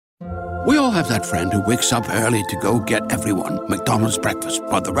We all have that friend who wakes up early to go get everyone McDonald's breakfast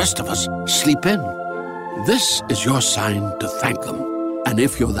while the rest of us sleep in. This is your sign to thank them. And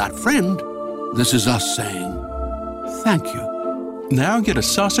if you're that friend, this is us saying thank you. Now get a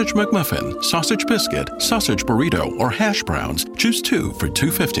sausage McMuffin, sausage biscuit, sausage burrito, or hash browns. Choose 2 for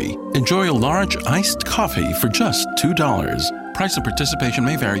 $2.50. Enjoy a large iced coffee for just $2. Price and participation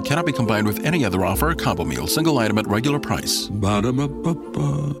may vary. Cannot be combined with any other offer or combo meal. Single item at regular price.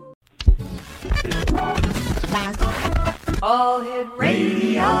 Ba-da-ba-ba-ba. All Hit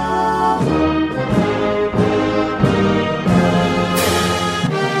Radio.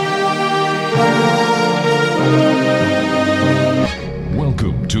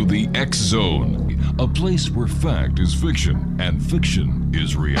 Welcome to the X Zone, a place where fact is fiction and fiction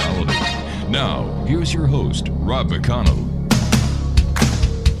is reality. Now, here's your host, Rob McConnell.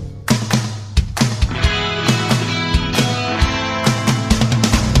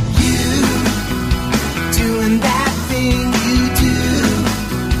 Doing that thing you do,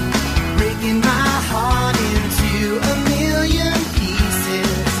 breaking my heart into a million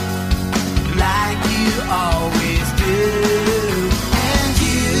pieces, like you always do. And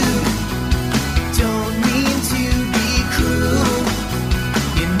you don't mean to be cruel,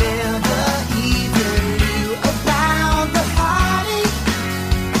 you never even knew about the heartache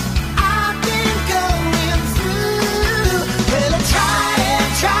I've been going through. Well, I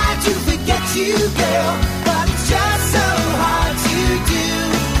try to forget you, girl. Just so hard to do.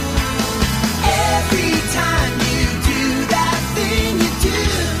 Every time you do that thing you do.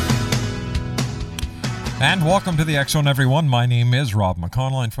 And welcome to the X Zone, everyone. My name is Rob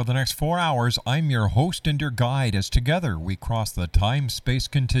McConnell, and for the next 4 hours, I'm your host and your guide as together we cross the time-space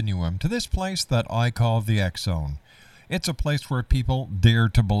continuum to this place that I call the X Zone. It's a place where people dare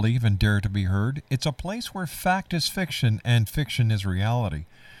to believe and dare to be heard. It's a place where fact is fiction and fiction is reality.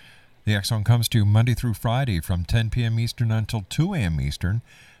 The X Zone comes to you Monday through Friday from 10 p.m. Eastern until 2 a.m. Eastern.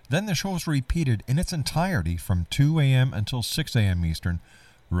 Then the show is repeated in its entirety from 2 a.m. until 6 a.m. Eastern,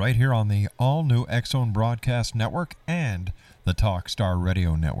 right here on the all-new X Zone Broadcast Network and the Talkstar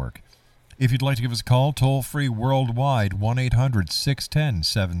Radio Network. If you'd like to give us a call, toll-free worldwide,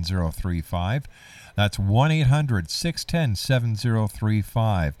 1-800-610-7035. That's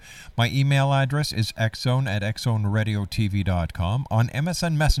 1-800-610-7035. My email address is xzone@xzoneradiotv.com. On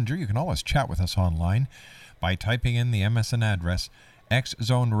MSN Messenger, you can always chat with us online by typing in the MSN address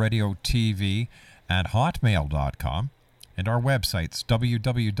xzoneradiotv@hotmail.com. And our website's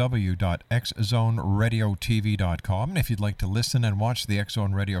www.xzoneradiotv.com. And if you'd like to listen and watch the X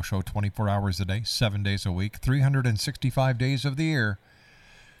Zone Radio Show 24 hours a day, 7 days a week, 365 days of the year,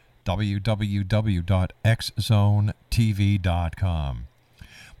 www.xzonetv.com.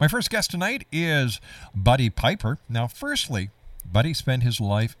 My first guest tonight is Buddy Piper. Now, firstly, Buddy spent his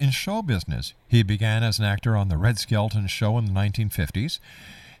life in show business. He began as an actor on the Red Skelton Show in the 1950s.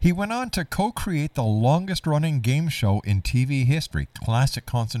 He went on to co-create the longest-running game show in TV history, Classic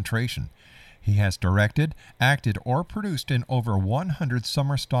Concentration. He has directed, acted, or produced in over 100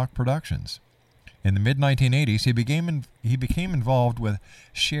 summer stock productions. In the mid-1980s, he became involved with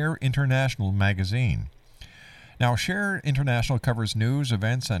Share International magazine. Now, Share International covers news,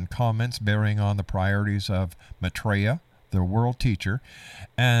 events, and comments bearing on the priorities of Maitreya, the world teacher,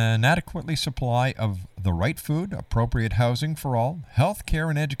 an adequately supply of the right food, appropriate housing for all, health care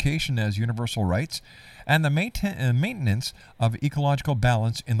and education as universal rights, and the maintenance of ecological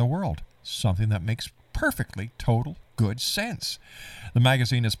balance in the world, something that makes perfectly total good sense. The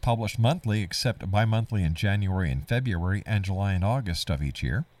magazine is published monthly, except bi-monthly in January and February, and July and August of each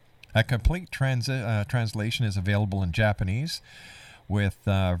year. A complete translation is available in Japanese, with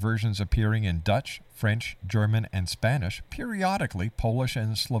versions appearing in Dutch, French, German, and Spanish. Periodically, Polish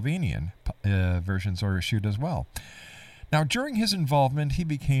and Slovenian versions are issued as well. Now, during his involvement, he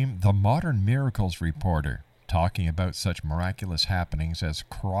became the Modern Miracles reporter, talking about such miraculous happenings as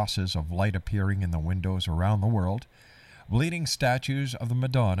crosses of light appearing in the windows around the world, bleeding statues of the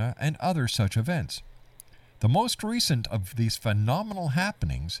Madonna, and other such events. The most recent of these phenomenal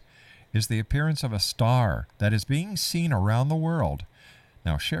happenings is the appearance of a star that is being seen around the world.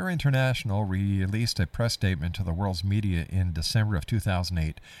 Now, Share International released a press statement to the world's media in December of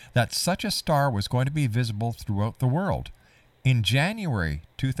 2008 that such a star was going to be visible throughout the world. In January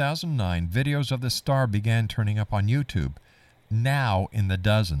 2009, videos of the star began turning up on YouTube, now in the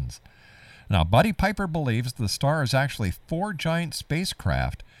dozens. Now, Buddy Piper believes the star is actually 4 giant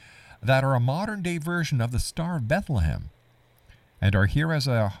spacecraft that are a modern-day version of the Star of Bethlehem and are here as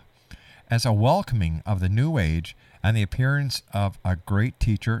a welcoming of the new age and the appearance of a great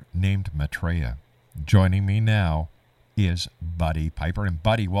teacher named Maitreya. Joining me now, is Buddy Piper. And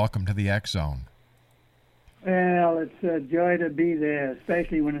Buddy, welcome to the X Zone. Well, it's a joy to be there,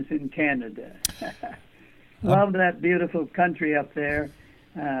 especially when it's in Canada. Love that beautiful country up there.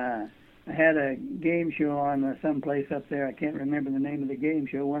 I had a game show on someplace up there. I can't remember the name of the game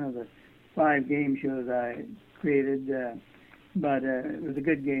show, one of the 5 game shows I created, but it was a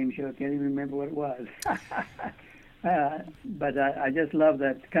good game show. I can't even remember what it was. But I just love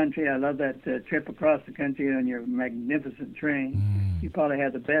that country. I love that trip across the country on your magnificent train. You probably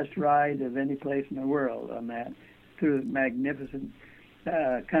had the best ride of any place in the world on that, through magnificent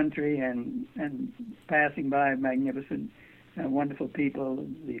country and passing by magnificent, wonderful people,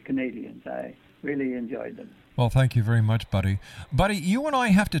 the Canadians. I really enjoyed them. Well, thank you very much, Buddy. Buddy, you and I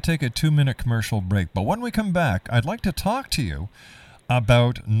have to take a 2-minute commercial break, but when we come back, I'd like to talk to you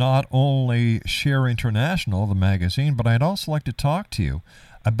about not only Share International, the magazine, but I'd also like to talk to you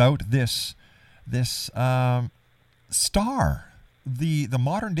about this star, the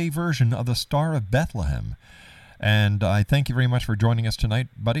modern-day version of the Star of Bethlehem. And I thank you very much for joining us tonight,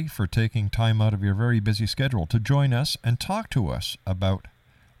 Buddy, for taking time out of your very busy schedule to join us and talk to us about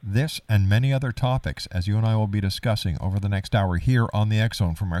this and many other topics, as you and I will be discussing over the next hour here on the X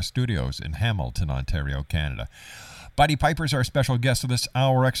Zone from our studios in Hamilton, Ontario, Canada. Buddy Piper is our special guest of this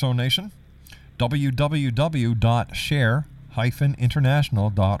hour, X Zone Nation.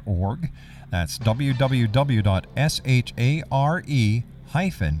 www.share-international.org. That's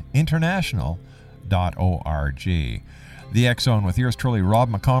www.share-international.org. The X Zone with yours truly, Rob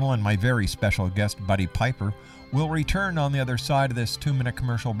McConnell, and my very special guest, Buddy Piper, will return on the other side of this 2-minute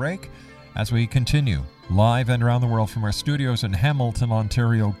commercial break as we continue live and around the world from our studios in Hamilton,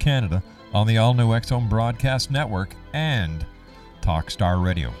 Ontario, Canada, on the all-new X Zone Broadcast Network and Talkstar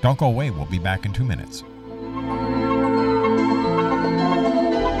Radio. Don't go away. We'll be back in 2 minutes.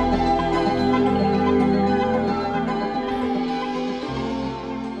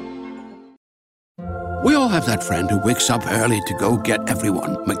 We all have that friend who wakes up early to go get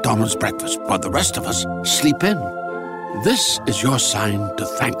everyone McDonald's breakfast, while the rest of us sleep in. This is your sign to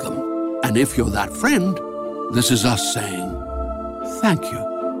thank them. And if you're that friend, this is us saying thank you.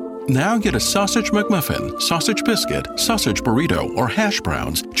 Now get a sausage McMuffin, sausage biscuit, sausage burrito, or hash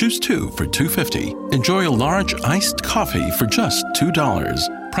browns. Choose 2 for $2.50. Enjoy a large iced coffee for just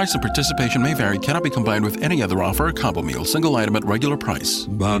 $2. Price and participation may vary. Cannot be combined with any other offer or combo meal. Single item at regular price.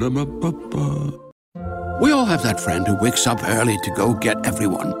 Ba-da-ba-ba-ba. We all have that friend who wakes up early to go get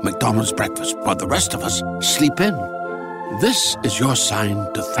everyone McDonald's breakfast, while the rest of us sleep in. This is your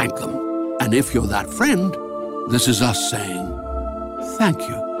sign to thank them. And if you're that friend, this is us saying thank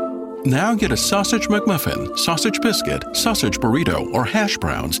you. Now get a sausage McMuffin, sausage biscuit, sausage burrito, or hash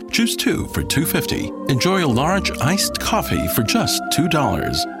browns. Choose 2 for $2.50. Enjoy a large iced coffee for just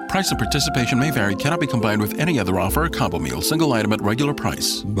 $2. Price and participation may vary. Cannot be combined with any other offer or combo meal. Single item at regular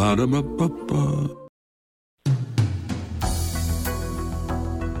price. Ba-da-ba-ba-ba.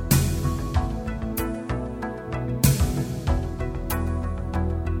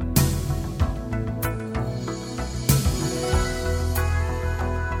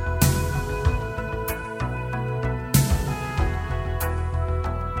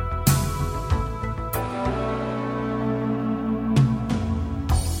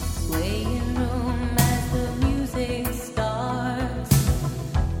 Swaying room as the music starts.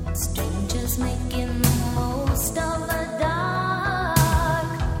 Strangers making the most of the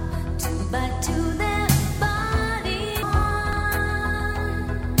dark. 2 by 2 their bodies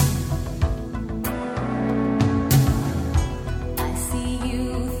I see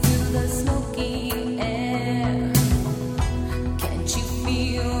you through the smoky air. Can't you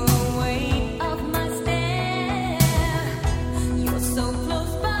feel the weight of my stare? You're so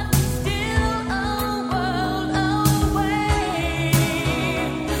close but still a world away.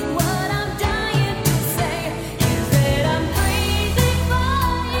 What I'm dying to say is that I'm crazy for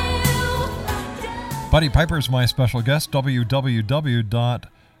you. Buddy Piper is my special guest.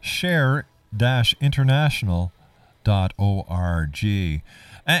 www.share-international.org.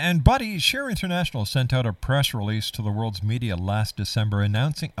 And Buddy, Share International sent out a press release to the world's media last December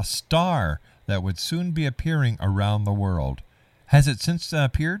announcing a star that would soon be appearing around the world. Has it since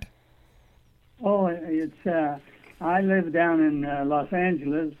appeared? Oh, it's. I live down in Los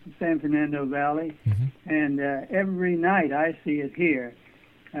Angeles, San Fernando Valley, and every night I see it here.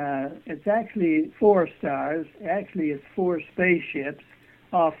 It's actually 4 stars. Actually, it's 4 spaceships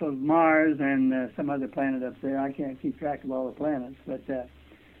off of Mars and some other planet up there. I can't keep track of all the planets, but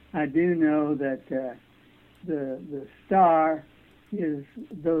I do know that the star is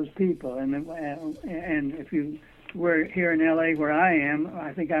those people. And if you were here in L.A. where I am,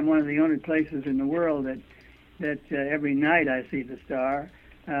 I think I'm one of the only places in the world that that every night I see the star.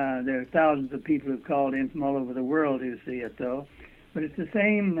 There are thousands of people who've called in from all over the world who see it, though. But it's the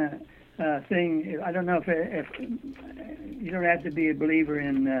same thing. I don't know if you don't have to be a believer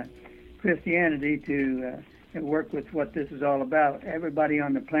in Christianity to work with what this is all about. Everybody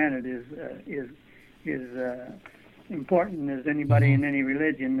on the planet is important as anybody in any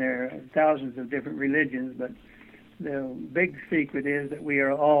religion. There are thousands of different religions, but the big secret is that we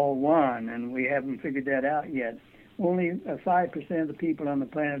are all one, and we haven't figured that out yet. Only 5% of the people on the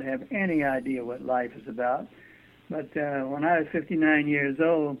planet have any idea what life is about. But when I was 59 years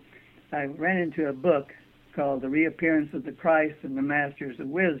old, I ran into a book called The Reappearance of the Christ and the Masters of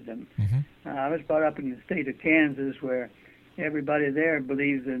Wisdom. I was brought up in the state of Kansas, where everybody there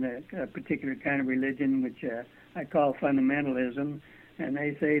believes in a particular kind of religion, which I call fundamentalism. And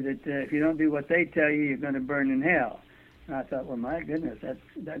they say that if you don't do what they tell you, you're going to burn in hell. And I thought, well, my goodness, that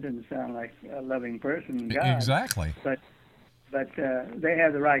doesn't sound like a loving person, God. Exactly. But they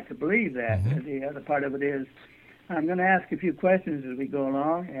have the right to believe that. The other part of it is, I'm going to ask a few questions as we go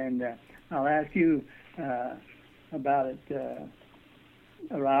along, and I'll ask you about it,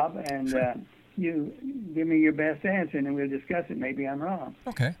 Rob, and you give me your best answer, and then we'll discuss it. Maybe I'm wrong.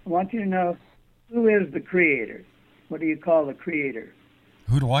 Okay. I want you to know, who is the Creator? What do you call the Creator?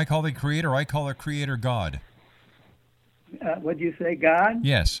 Who do I call the Creator? I call the Creator God. What do you say, God?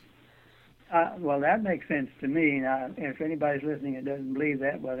 Yes. Well, that makes sense to me. Now, if anybody's listening that doesn't believe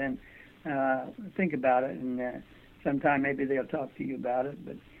that, well, then think about it, and sometime maybe they'll talk to you about it.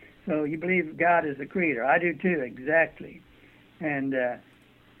 But so you believe God is the Creator. I do too, exactly. And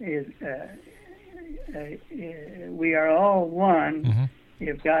we are all one.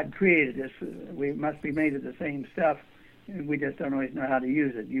 If God created us, we must be made of the same stuff. We just don't always know how to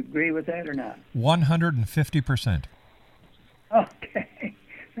use it. You agree with that or not? 150%. Okay.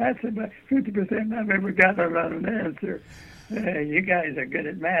 That's about 50% I've ever got around an answer. You guys are good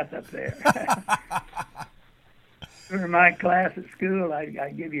at math up there. For my class at school, I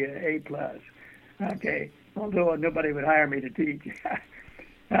give you an A+. Okay. Although nobody would hire me to teach.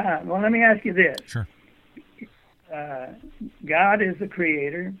 Well, let me ask you this. Sure. God is the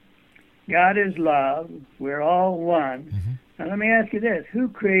Creator. God is love. We're all one. Now let me ask you this. Who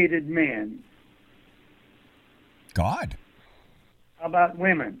created men? God. How about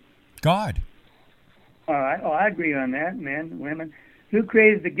women? God. All right. Oh, I agree on that. Men, women. Who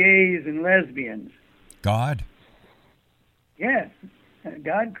created the gays and lesbians? God. Yes.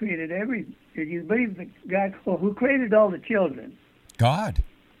 God created every... Did you believe that God... Well, who created all the children? God.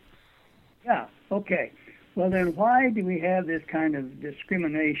 Yeah. Okay. Well, then why do we have this kind of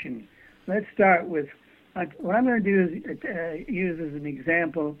discrimination? Let's start with, what I'm going to do is use as an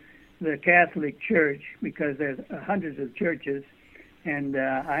example the Catholic Church, because there's hundreds of churches, and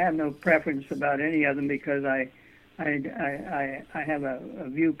I have no preference about any of them because I have a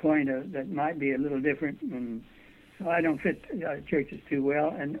viewpoint that might be a little different, and so I don't fit churches too well.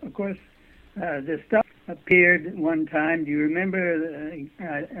 And, of course, this stuff appeared one time. Do you remember,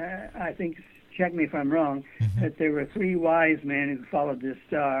 I think, check me if I'm wrong, that there were 3 wise men who followed this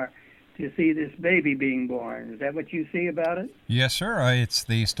star to see this baby being born. Is that what you see about it? Yes, sir. It's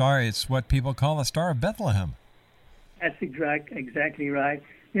the star. It's what people call the Star of Bethlehem. That's exactly right.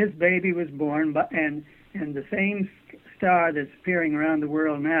 This baby was born, and the same star that's appearing around the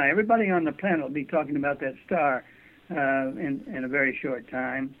world now. Everybody on the planet will be talking about that star in a very short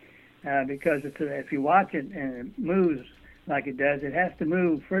time, because if you watch it and it moves like it does, it has to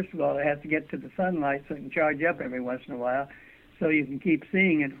move. First of all, it has to get to the sunlight so it can charge up every once in a while, so you can keep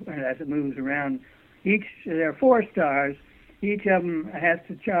seeing it as it moves around. There are 4 stars. Each of them has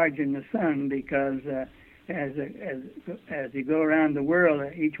to charge in the sun because as you go around the world,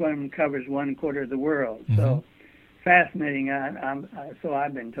 each one of them covers 1/4 of the world. So fascinating. So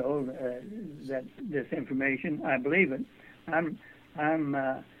I've been told that this information. I believe it.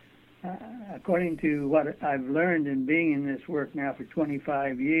 According to what I've learned in being in this work now for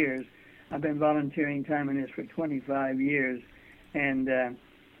 25 years, I've been volunteering time in this for 25 years, and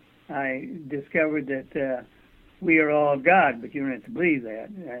I discovered that we are all God, but you don't have to believe that.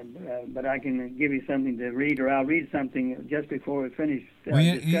 But I can give you something to read, or I'll read something just before we finish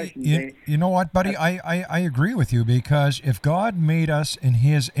discussion. You know what, buddy? I agree with you, because if God made us in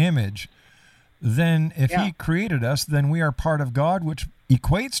His image, then if He created us, then we are part of God, which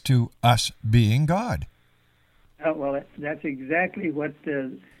equates to us being God. Well, that's exactly what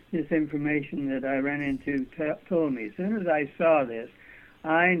this information that I ran into told me. As soon as I saw this,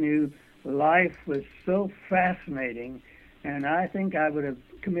 I knew life was so fascinating, and I think I would have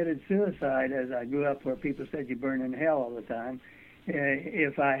committed suicide as I grew up, where people said you burn in hell all the time,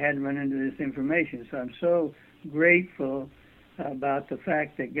 if I hadn't run into this information. So I'm so grateful about the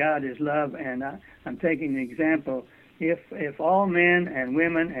fact that God is love. And I'm taking the example, if all men and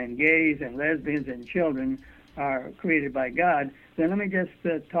women and gays and lesbians and children are created by God, then let me just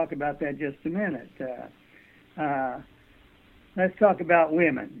talk about that just a minute. Let's talk about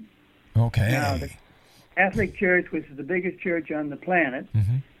women. Okay. Now, the Catholic Church, which is the biggest church on the planet,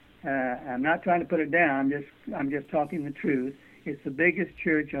 I'm not trying to put it down. I'm just talking the truth. It's the biggest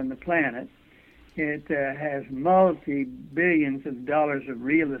church on the planet. It has multi-billions of dollars of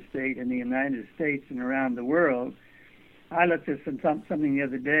real estate in the United States and around the world. I looked at something the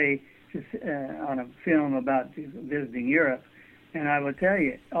other day on a film about visiting Europe, and I will tell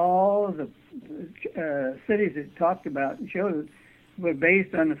you, all of the cities it talked about and showed were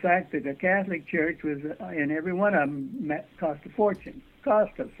based on the fact that the Catholic Church was, in every one of them, cost a fortune.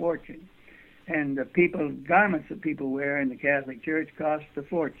 And the garments that people wear in the Catholic Church cost a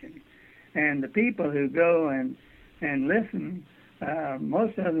fortune. And the people who go and listen,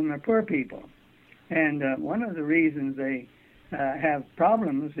 most of them are poor people. And one of the reasons they have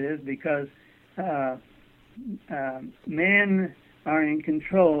problems is because men are in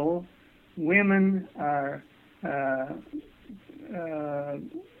control, women are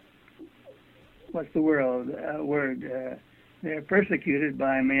what's the word? They're persecuted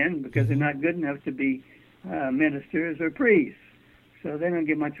by men because they're not good enough to be ministers or priests. So they don't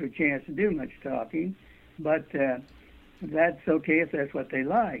get much of a chance to do much talking. But that's okay if that's what they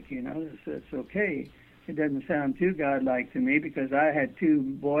like, it's okay. It doesn't sound too godlike to me because I had 2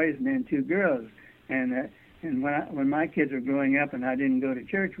 boys and then 2 girls. And when my kids were growing up and I didn't go to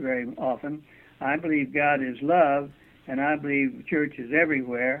church very often, I believe God is love, and I believe church is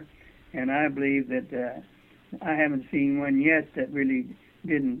everywhere, and I believe that I haven't seen one yet that really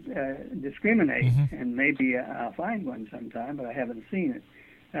didn't discriminate, and maybe I'll find one sometime, but I haven't seen it.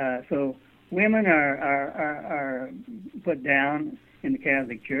 So women are put down in the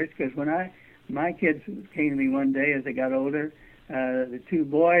Catholic Church because when my kids came to me one day as they got older, the 2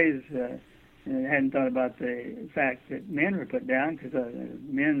 boys hadn't thought about the fact that men were put down because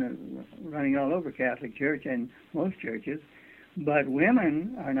men are running all over Catholic Church and most churches, but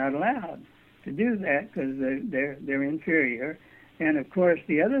women are not allowed to do that because they're inferior. And of course,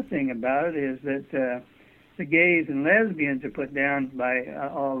 the other thing about it is that the gays and lesbians are put down by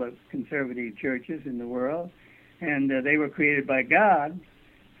all the conservative churches in the world, and they were created by God.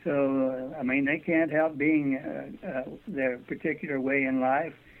 So, they can't help being their particular way in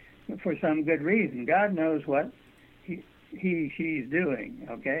life for some good reason. God knows what she's doing,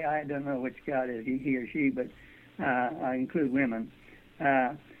 okay? I don't know which God is, he or she, but I include women.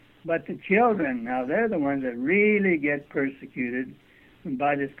 But the children, now they're the ones that really get persecuted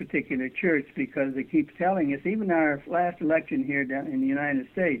by this particular church because they keep telling us, even our last election here down in the United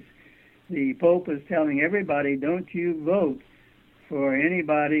States, the Pope is telling everybody, don't you vote for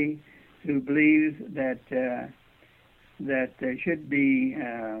anybody who believes that there should be,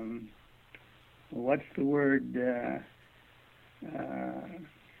 what's the word,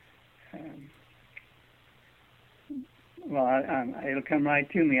 it'll come right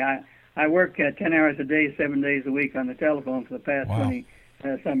to me. I work 10 hours a day, 7 days a week on the telephone for the past 20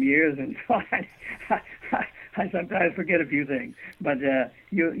 some years, and so I sometimes forget a few things. But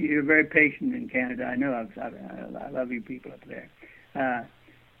you're very patient in Canada. I know. I love you people up there.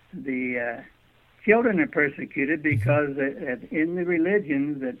 The children are persecuted because in the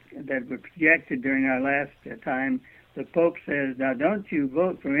religions that were projected during our last time, the Pope says, now don't you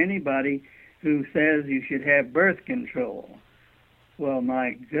vote for anybody who says you should have birth control. Well,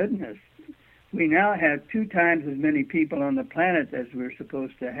 my goodness, we now have 2 times as many people on the planet as we're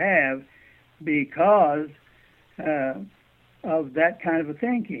supposed to have because of that kind of a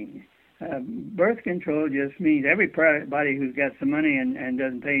thinking. Birth control just means everybody who's got some money and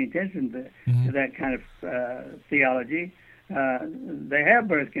doesn't pay any attention to that kind of theology, they have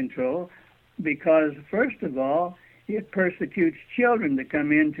birth control because, first of all, it persecutes children to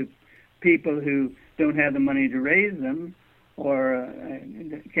come into people who don't have the money to raise them or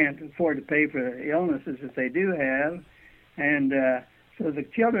can't afford to pay for the illnesses that they do have. And so the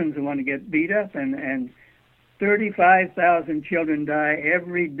children want to get beat up, and 35,000 children die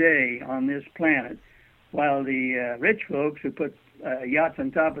every day on this planet, while the rich folks who put yachts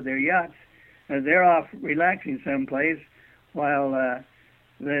on top of their yachts, they're off relaxing someplace while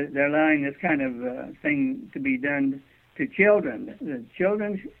they're allowing this kind of thing to be done to children. The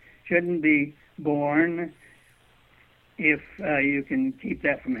children shouldn't be born. If you can keep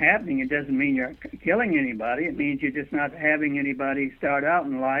that from happening, it doesn't mean you're killing anybody. It means you're just not having anybody start out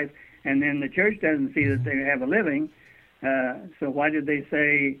in life, and then the church doesn't see that they have a living. So why did they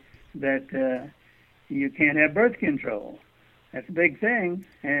say that you can't have birth control. That's a big thing.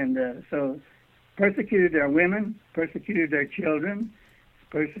 And so persecuted our women, persecuted our children,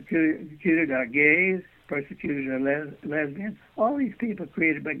 persecuted our gays, persecuted our lesbians. All these people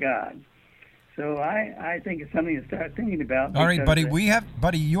created by God. So I think it's something to start thinking about. All right, buddy.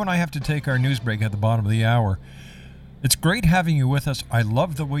 You and I have to take our news break at the bottom of the hour. It's great having you with us. I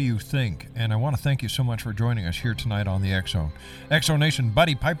love the way you think, and I want to thank you so much for joining us here tonight on the X-Zone. X-Zone Nation,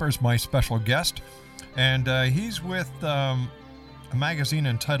 Buddy Piper is my special guest, and he's with a magazine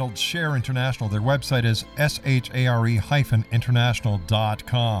entitled Share International. Their website is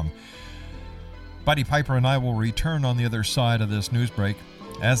share-international.com. Buddy Piper and I will return on the other side of this news break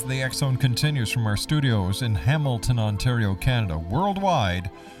as the X-Zone continues from our studios in Hamilton, Ontario, Canada,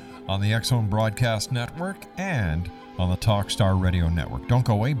 worldwide on the X-Zone Broadcast Network and on the Talkstar Radio Network. Don't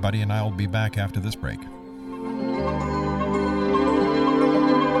go away, Buddy and I will be back after this break.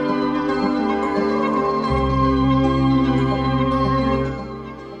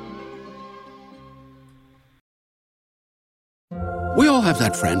 We all have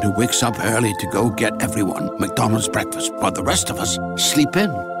that friend who wakes up early to go get everyone McDonald's breakfast, while the rest of us sleep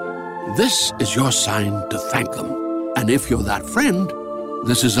in. This is your sign to thank them. And if you're that friend,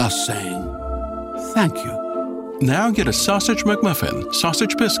 this is us saying thank you. Now get a sausage McMuffin,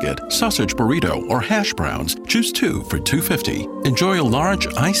 sausage biscuit, sausage burrito, or hash browns. Choose 2 for $2.50. Enjoy a large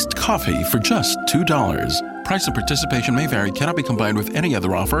iced coffee for just $2. Price and participation may vary. Cannot be combined with any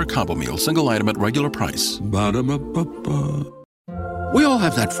other offer or combo meal. Single item at regular price. Ba-da-ba-ba-ba. We all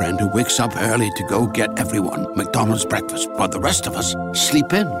have that friend who wakes up early to go get everyone McDonald's breakfast, while the rest of us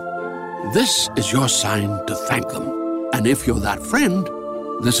sleep in. This is your sign to thank them. And if you're that friend,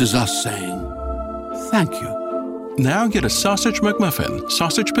 this is us saying thank you. Now get a sausage McMuffin,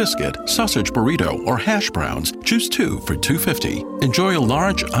 sausage biscuit, sausage burrito, or hash browns. Choose 2 for $2.50. Enjoy a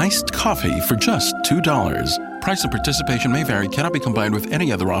large iced coffee for just $2. Price and participation may vary. Cannot be combined with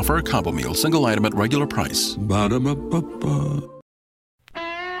any other offer or combo meal. Single item at regular price. Ba-da-ba-ba-ba.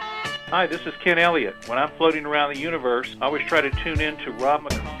 Hi, this is Ken Elliott. When I'm floating around the universe, I always try to tune in to Rob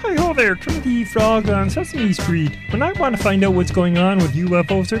McConnell. Hi ho there, Trinity Frog on Sesame Street. When I want to find out what's going on with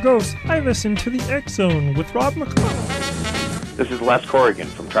UFOs or ghosts, I listen to the X-Zone with Rob McConnell. This is Les Corrigan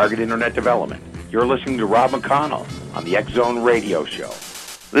from Target Internet Development. You're listening to Rob McConnell on the X-Zone Radio Show.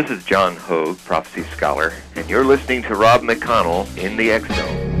 This is John Hogue, Prophecy Scholar, and you're listening to Rob McConnell in the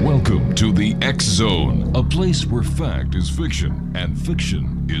X-Zone. Welcome to the X-Zone, a place where fact is fiction and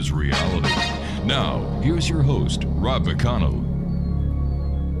fiction is reality. Now, here's your host, Rob McConnell.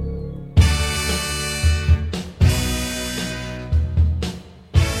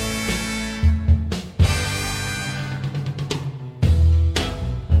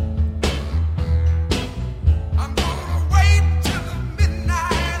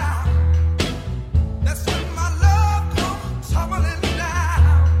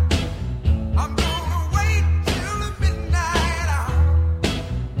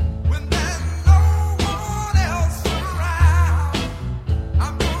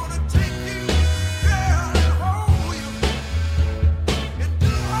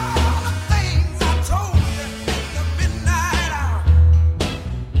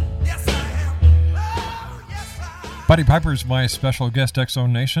 Buddy Piper is my special guest,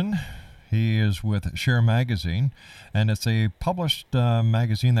 X-Zone Nation. He is with Share Magazine, and it's a published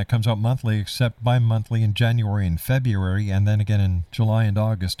magazine that comes out monthly, except bi-monthly in January and February, and then again in July and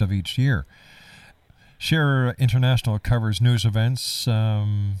August of each year. Share International covers news events,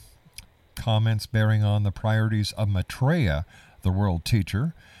 comments bearing on the priorities of Maitreya, the world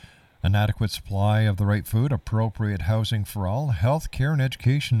teacher, an adequate supply of the right food, appropriate housing for all, health care and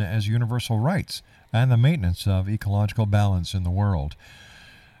education as universal rights, and the maintenance of ecological balance in the world.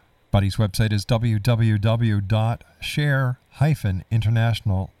 Buddy's website is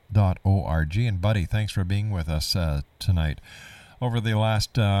www.share-international.org. And Buddy, thanks for being with us tonight. Over the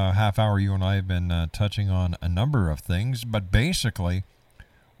last half hour, you and I have been touching on a number of things, but basically,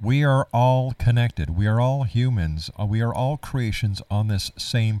 we are all connected. We are all humans. We are all creations on this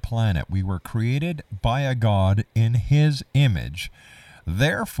same planet. We were created by a God in His image.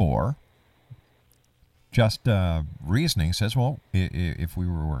 Therefore, just reasoning says, well, if we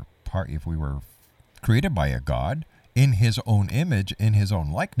were created by a God in His own image, in His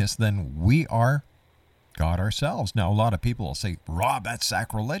own likeness, then we are God ourselves. Now, a lot of people will say, Rob, that's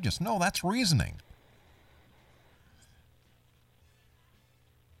sacrilegious. No, that's reasoning.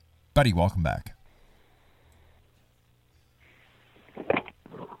 Buddy, welcome back.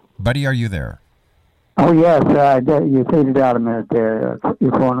 Buddy, are you there? Oh, yes. You faded out a minute there.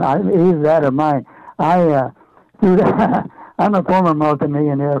 Your phone. Either that or mine. I I'm a former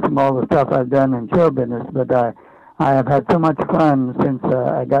multimillionaire from all the stuff I've done in show business, but I have had so much fun since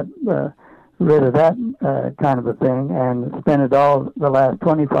I got rid of that kind of a thing and spent it all the last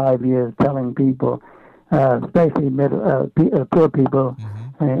 25 years telling people, especially poor people,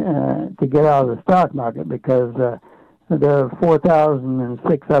 to get out of the stock market because there are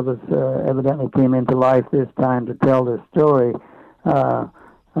 4,006 of us evidently came into life this time to tell this story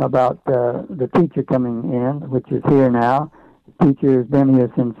about the teacher coming in, which is here now. The teacher has been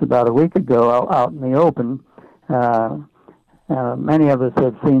here since about a week ago out in the open. Many of us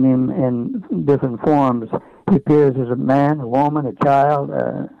have seen him in different forms. He appears as a man, a woman, a child,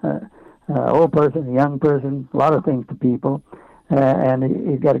 an old person, a young person, a lot of things to people. And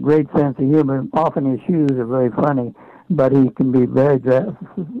he's got a great sense of humor. Often his shoes are very funny, but he can be very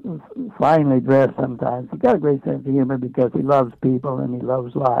finely dressed sometimes. He's got a great sense of humor because he loves people and he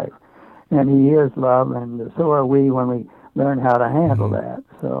loves life. And he is love, and so are we when we learn how to handle that.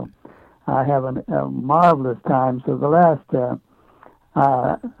 So I have a marvelous time. So the last,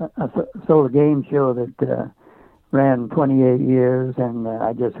 I sold a game show that ran 28 years, and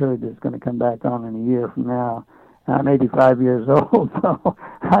I just heard it's going to come back on in a year from now. I'm 85 years old, so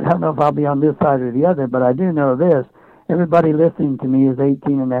I don't know if I'll be on this side or the other, but I do know this. Everybody listening to me is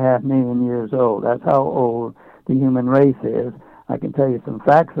 18.5 million years old. That's how old the human race is. I can tell you some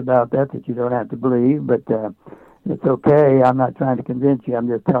facts about that you don't have to believe, but it's okay. I'm not trying to convince you. I'm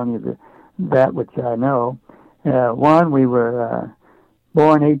just telling you that which I know. One, we were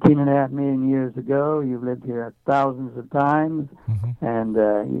born 18.5 million years ago. You've lived here thousands of times, and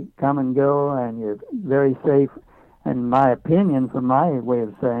you come and go, and you're very safe. And my opinion, from my way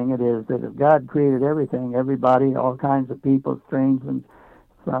of saying it, is that if God created everything, everybody, all kinds of people, strange ones,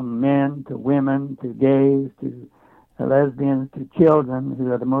 from men to women to gays to lesbians to children,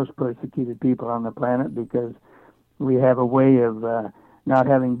 who are the most persecuted people on the planet because we have a way of not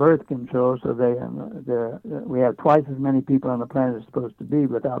having birth control, so we have twice as many people on the planet as supposed to be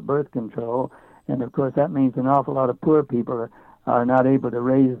without birth control, and of course that means an awful lot of poor people are not able to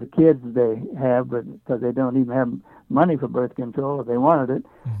raise the kids they have, but because they don't even have money for birth control if they wanted it,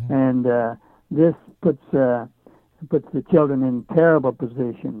 and this puts the children in terrible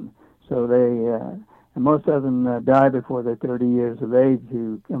position. So and most of them die before they're 30 years of age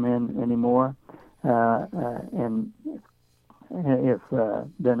who come in anymore, and if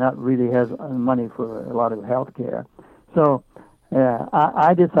they're not really has money for a lot of health care. So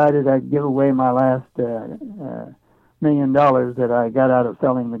I decided I'd give away my last $1 million that I got out of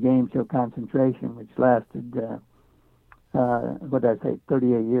selling the game show Concentration, which lasted,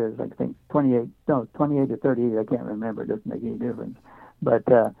 38 years, I think, 28 to 38, I can't remember, it doesn't make any difference. But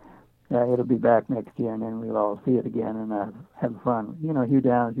it'll be back next year, and then we'll all see it again and have fun. You know, Hugh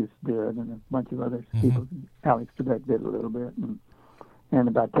Downs used to do it, and a bunch of other people. Alex Trebek did a little bit, and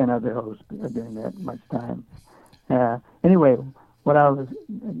about 10 other hosts are doing that much time. Anyway, what I was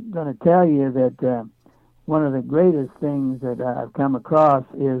going to tell you that one of the greatest things that I've come across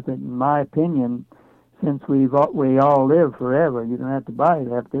is that, in my opinion, since we all live forever, you don't have to buy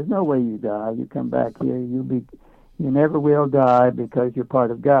death. There's no way you die. You come back here, you never will die because you're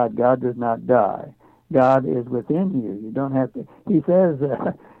part of God. God does not die. God is within you. You don't have to. He says,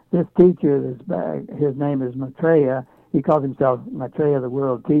 this teacher, his name is Maitreya. He calls himself Maitreya, the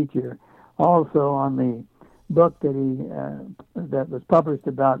world teacher. Also on the book that was published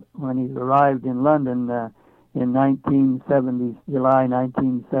about when he arrived in London in July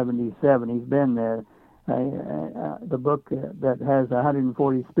 1977. He's been there. The book that has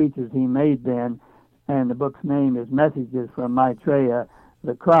 140 speeches he made then, and the book's name is Messages from Maitreya,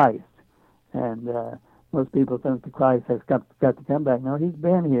 the Christ. And most people think the Christ has got to come back. No, he's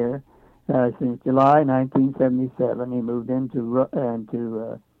been here since July 1977. He moved into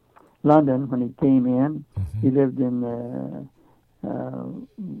London when he came in. He lived in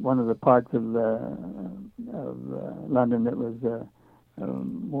one of the parts of London that was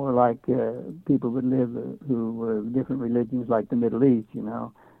more like people would live who were of different religions, like the Middle East,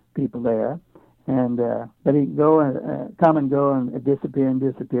 people there. And but he can come and go and disappear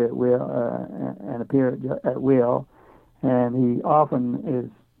at will, and appear at will. And he often is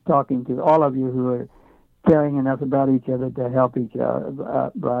talking to all of you who are caring enough about each other to help each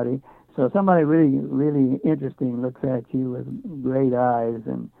body. So somebody really, really interesting looks at you with great eyes,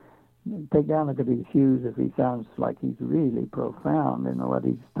 and take down, look at his shoes if he sounds like he's really profound in what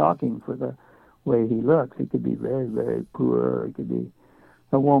he's talking for the way he looks. He could be very, very poor, or he could be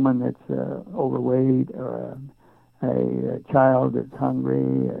a woman that's overweight, or a child that's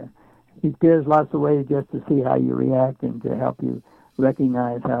hungry. He appears lots of ways just to see how you react and to help you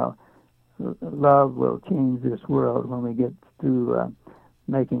recognize how love will change this world when we get through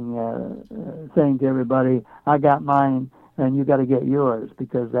saying to everybody, I got mine and you got to get yours,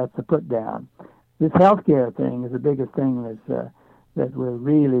 because that's a put down. This healthcare thing is the biggest thing that we're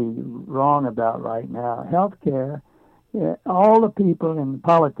really wrong about right now. Healthcare, all the people in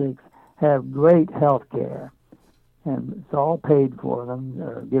politics have great healthcare, and it's all paid for them,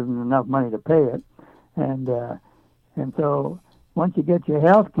 or given enough money to pay it, and so once you get your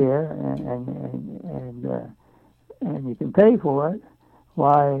healthcare and you can pay for it,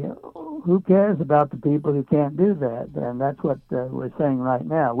 why, who cares about the people who can't do that? And that's what we're saying right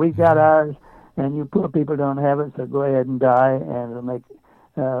now. We got ours, and you poor people don't have it, so go ahead and die, and it'll make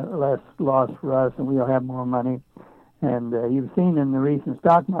less loss for us, and we'll have more money. And you've seen in the recent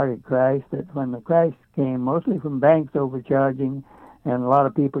stock market crash that when the crash came, mostly from banks overcharging and a lot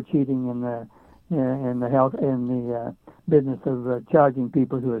of people cheating in the business of charging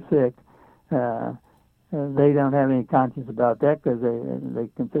people who are sick. They don't have any conscience about that because they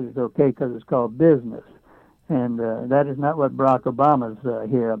consider it okay because it's called business. And that is not what Barack Obama's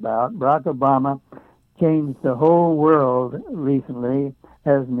here about. Barack Obama changed the whole world recently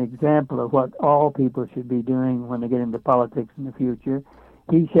as an example of what all people should be doing when they get into politics in the future.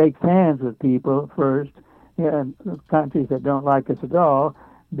 He shakes hands with people first, countries that don't like us at all,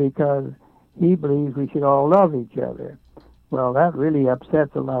 because he believes we should all love each other. Well, that really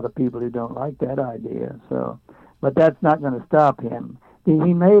upsets a lot of people who don't like that idea. So, but that's not going to stop him.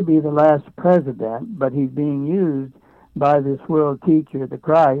 He may be the last president, but he's being used by this world teacher, the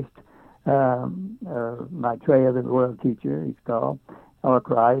Christ, Maitreya, the world teacher, he's called, or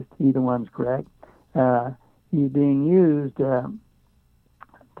Christ. Either one's correct. He's being used to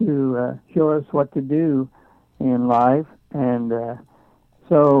show us what to do in life, and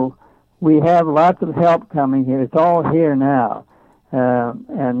so we have lots of help coming here. It's all here now.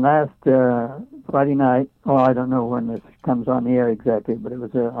 And last Friday night, I don't know when this comes on the air exactly, but it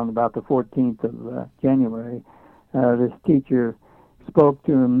was on about the 14th of January, this teacher spoke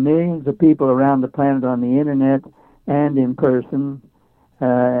to millions of people around the planet on the internet and in person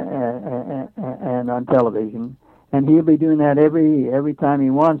and on television. And he'll be doing that every time he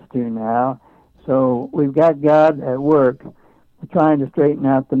wants to now. So we've got God at work trying to straighten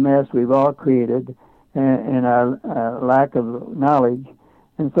out the mess we've all created and our lack of knowledge.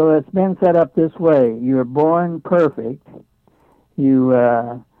 And so it's been set up this way. You're born perfect.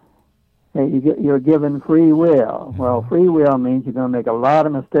 You're given free will. Well, free will means you're going to make a lot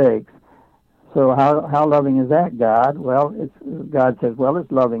of mistakes. So how loving is that, God? Well, God says, well,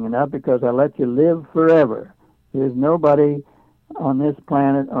 it's loving enough because I let you live forever. There's nobody on this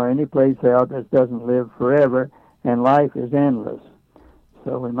planet or any place else that doesn't live forever, and life is endless.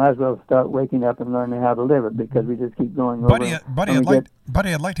 So we might as well start waking up and learning how to live it, because we just keep going over.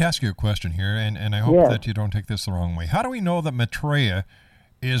 Buddy, I'd like to ask you a question here, and I hope that you don't take this the wrong way. How do we know that Maitreya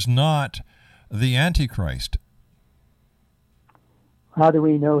is not the Antichrist? How do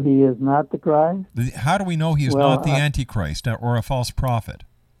we know he is not the Christ? How do we know he is not the Antichrist or a false prophet?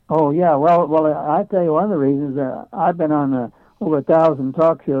 Oh, yeah. Well, I tell you one of the reasons. I've been on over 1,000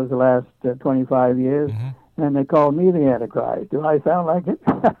 talk shows the last 25 years, and they called me the Antichrist. Do I sound like it?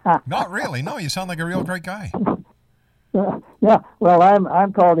 Not really. No, you sound like a real great guy. Yeah. Well,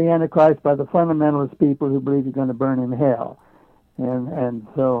 I'm called the Antichrist by the fundamentalist people who believe you're going to burn in hell, and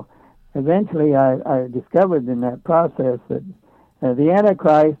so eventually I discovered in that process that the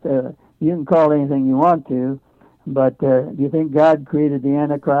Antichrist, you can call it anything you want to, but do you think God created the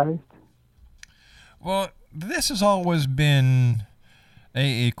Antichrist? Well, this has always been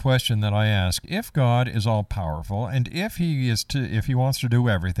a question that I ask. If God is all powerful, and if he wants to do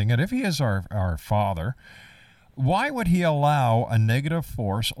everything, and if he is our Father, why would he allow a negative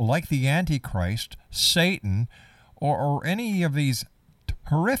force like the Antichrist, Satan, or any of these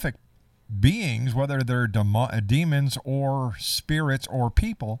horrific beings, whether they're demons or spirits or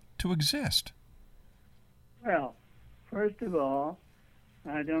people, to exist? Well, first of all,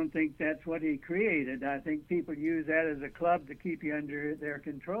 I don't think that's what he created. I think people use that as a club to keep you under their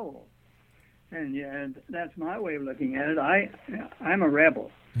control. And that's my way of looking at it. I'm a rebel.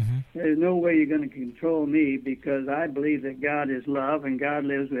 There's no way you're going to control me, because I believe that God is love and God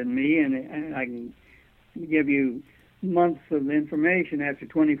lives with me, and I can give you months of information after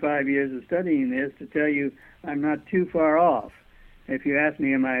 25 years of studying this to tell you I'm not too far off. If you ask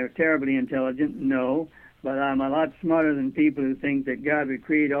me, am I terribly intelligent? No. But I'm a lot smarter than people who think that God would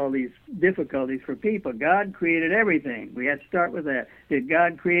create all these difficulties for people. God created everything. We have to start with that. Did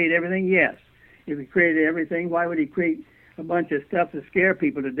God create everything? Yes. If he created everything, why would he create a bunch of stuff to scare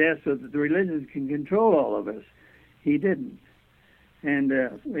people to death so that the religions can control all of us? He didn't. And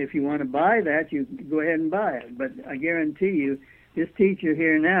if you want to buy that, you go ahead and buy it. But I guarantee you, this teacher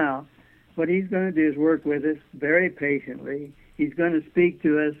here now, what he's going to do is work with us very patiently. He's going to speak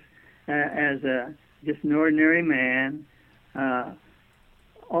to us as just an ordinary man.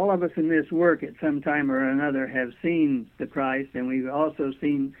 All of us in this work at some time or another have seen the Christ, and we've also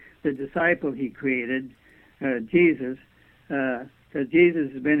seen the disciple he created, Jesus. Because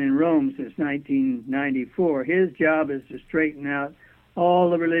Jesus has been in Rome since 1994. His job is to straighten out all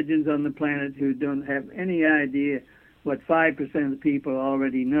the religions on the planet who don't have any idea what 5% of the people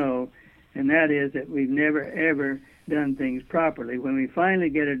already know, and that is that we've never, ever done things properly. When we finally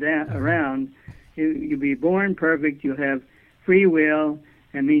get it around, you'll be born perfect, you'll have free will.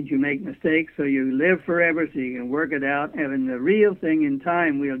 That means you make mistakes, so you live forever, so you can work it out. And the real thing in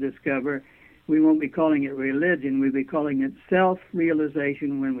time we'll discover, we won't be calling it religion, we'll be calling it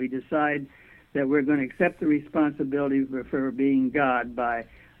self-realization when we decide that we're going to accept the responsibility for being God by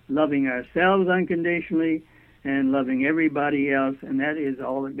loving ourselves unconditionally and loving everybody else, and that is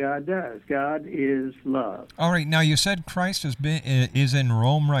all that God does. God is love. All right, now you said Christ is in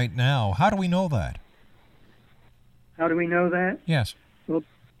Rome right now. How do we know that? How do we know that? Yes. Well,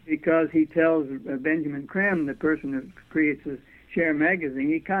 because he tells Benjamin Creme, the person who creates the Share magazine,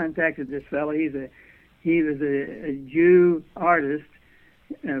 he contacted this fellow. He was a Jew artist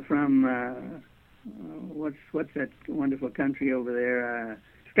from what's that wonderful country over there,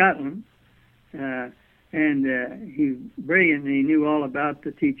 Scotland, and he's brilliant. And he knew all about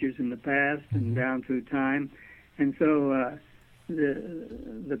the teachers in the past and down through time, and so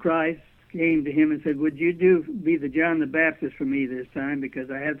the Christ came to him and said, "Would you be the John the Baptist for me this time? Because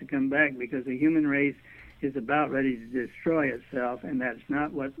I have to come back because the human race is about ready to destroy itself, and that's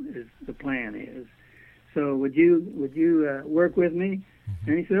not what the plan is. So would you work with me?"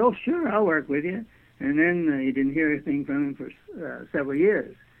 And he said, "Oh, sure, I'll work with you." And then he didn't hear anything from him for several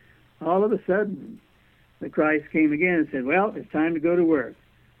years. All of a sudden, the Christ came again and said, "Well, it's time to go to work."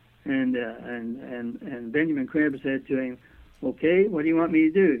 And Benjamin Creme said to him, "Okay, what do you want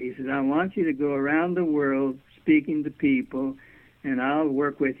me to do?" He said, "I want you to go around the world speaking to people, and I'll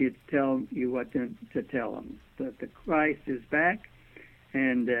work with you to tell you what to tell them. That the Christ is back,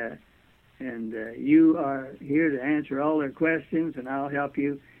 and you are here to answer all their questions, and I'll help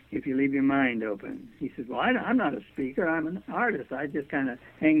you if you leave your mind open." He said, "Well, I'm not a speaker. I'm an artist. I just kind of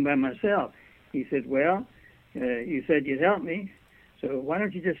hang by myself." He said, "Well, you said you'd help me, so why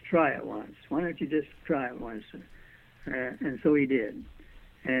don't you just try it once? And so he did.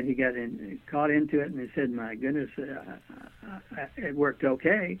 And he got caught into it, and he said, "My goodness, it worked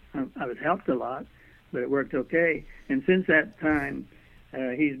okay. I was helped a lot, but it worked okay." And since that time,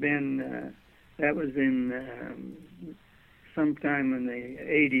 he's been, that was in sometime in the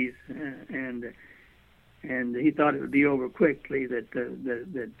 80s, and he thought it would be over quickly, that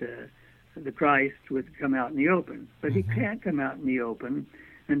the Christ would come out in the open. But he can't come out in the open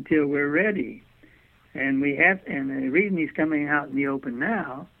until we're ready. And the reason he's coming out in the open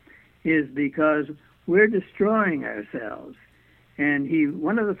now is because we're destroying ourselves. And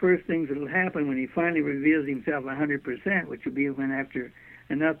one of the first things that will happen when he finally reveals himself 100%, which will be when after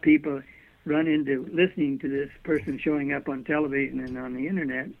enough people run into listening to this person showing up on television and on the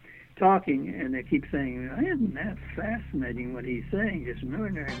internet talking, and they keep saying, "Isn't that fascinating what he's saying? Just an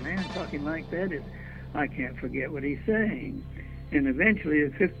ordinary man talking like that, I can't forget what he's saying." And eventually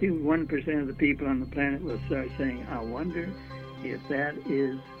 51% of the people on the planet will start saying, "I wonder if that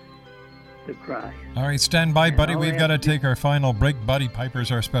is the Christ." All right, stand by, buddy. We've got to take our final break. Buddy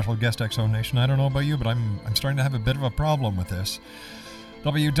Piper's our special guest, X Zone Nation. I don't know about you, but I'm starting to have a bit of a problem with this.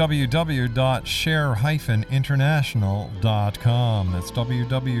 www.share-international.com. That's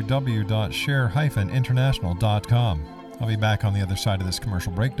www.share-international.com. I'll be back on the other side of this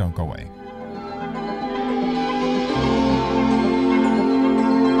commercial break. Don't go away.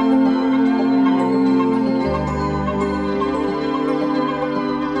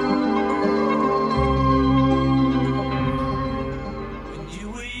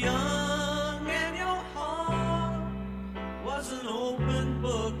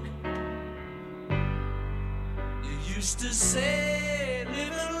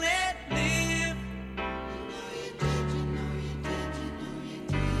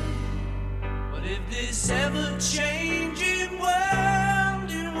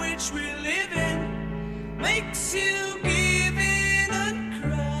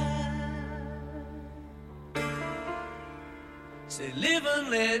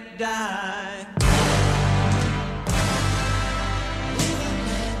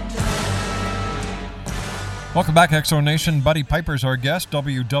 Welcome back, X Zone Nation. Buddy Piper's our guest,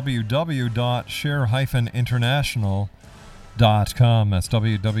 www.share-international.com. That's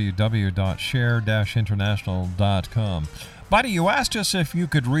www.share-international.com. Buddy, you asked us if you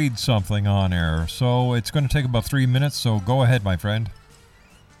could read something on air, so it's going to take about 3 minutes, so go ahead, my friend.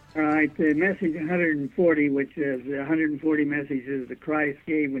 All right, the message 140, which is the 140 messages that Christ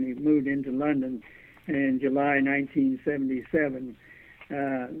gave when he moved into London in July 1977.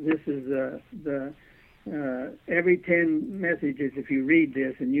 This is the every 10 messages, if you read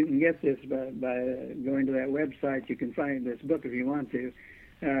this, and you can get this by going to that website, you can find this book if you want to,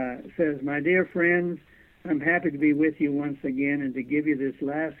 says, "My dear friends, I'm happy to be with you once again and to give you this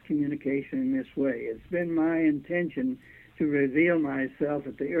last communication in this way. It's been my intention to reveal myself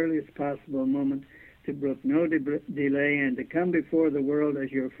at the earliest possible moment, to brook no delay, and to come before the world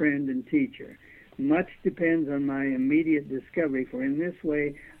as your friend and teacher. Much depends on my immediate discovery, for in this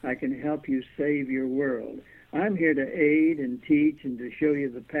way I can help you save your world. I'm here to aid and teach and to show you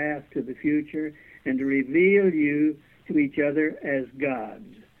the path to the future and to reveal you to each other as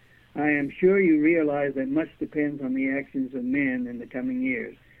gods. I am sure you realize that much depends on the actions of men in the coming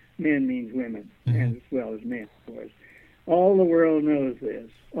years." Men means women, as well as men, of course. "All the world knows this.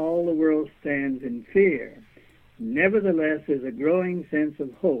 All the world stands in fear. Nevertheless, there's a growing sense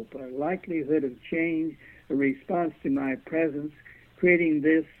of hope, a likelihood of change, a response to my presence, creating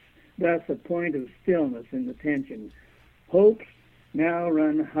thus a point of stillness in the tension. Hopes now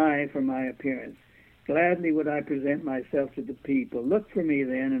run high for my appearance. Gladly would I present myself to the people. Look for me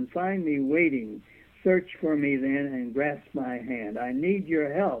then and find me waiting. Search for me then and grasp my hand. I need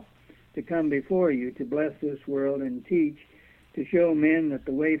your help to come before you, to bless this world and teach, to show men that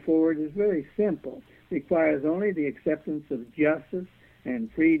the way forward is very simple, requires only the acceptance of justice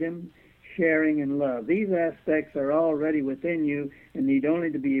and freedom, sharing and love. These aspects are already within you and need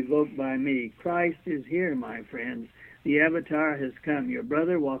only to be evoked by me. Christ is here, my friends. The Avatar has come. Your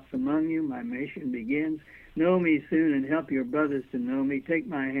brother walks among you. My mission begins. Know me soon and help your brothers to know me. Take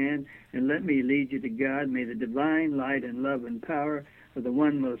my hand and let me lead you to God. May the divine light and love and power of the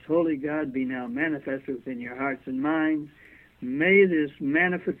one most holy God be now manifested within your hearts and minds. May this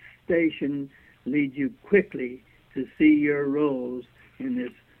manifestation lead you quickly to see your roles in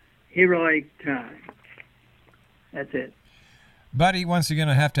this heroic time." That's it. Buddy, once again,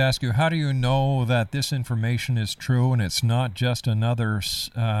 I have to ask you, how do you know that this information is true and it's not just another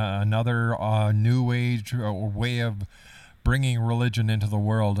new age or way of bringing religion into the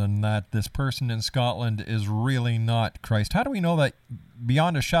world, and that this person in Scotland is really not Christ? How do we know that,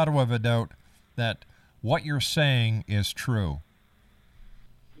 beyond a shadow of a doubt, that what you're saying is true?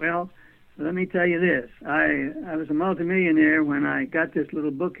 Well, let me tell you this. I was a multimillionaire when I got this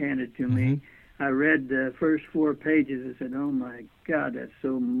little book handed to me. I read the first 4 pages and said, "Oh my God, that's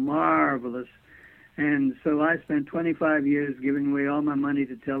so marvelous." And so I spent 25 years giving away all my money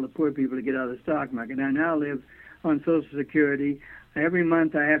to tell the poor people to get out of the stock market. I now live on Social Security. Every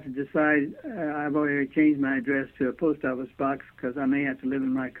month I have to decide, I've already changed my address to a post office box because I may have to live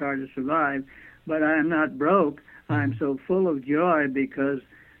in my car to survive, but I am not broke. I'm so full of joy because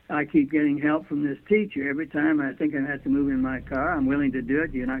I keep getting help from this teacher. Every time I think I have to move in my car, I'm willing to do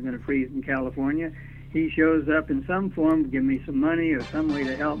it. You're not going to freeze in California. He shows up in some form, give me some money or some way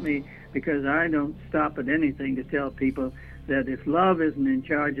to help me, because I don't stop at anything to tell people that if love isn't in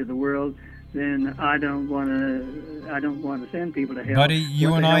charge of the world, then I don't want to send people to hell. Buddy,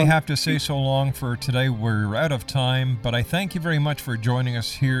 you and I have to say so long for today. We're out of time, but I thank you very much for joining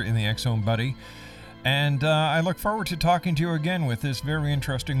us here in the X Zone, buddy. And I look forward to talking to you again with this very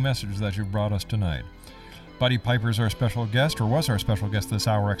interesting message that you brought us tonight. Buddy Piper's our special guest, or was our special guest this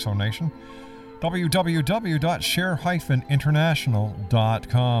hour, X Zone Nation.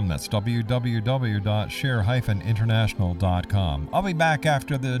 www.share-international.com. That's www.share-international.com. I'll be back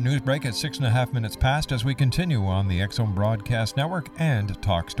after the news break at 6.5 minutes past as we continue on the X Zone Broadcast Network and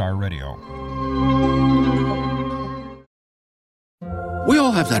Talkstar Radio. We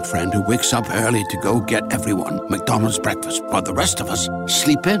all have that friend who wakes up early to go get everyone McDonald's breakfast while the rest of us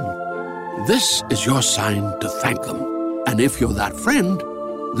sleep in. This is your sign to thank them. And if you're that friend,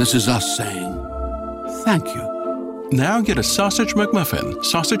 this is us saying thank you. Now get a sausage McMuffin,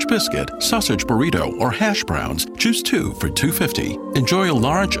 sausage biscuit, sausage burrito, or hash browns. Choose 2 for $2.50. Enjoy a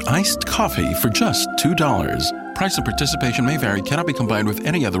large iced coffee for just $2. Price and participation may vary. Cannot be combined with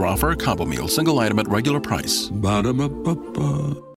any other offer or combo meal. Single item at regular price. Ba-da-ba-ba-ba.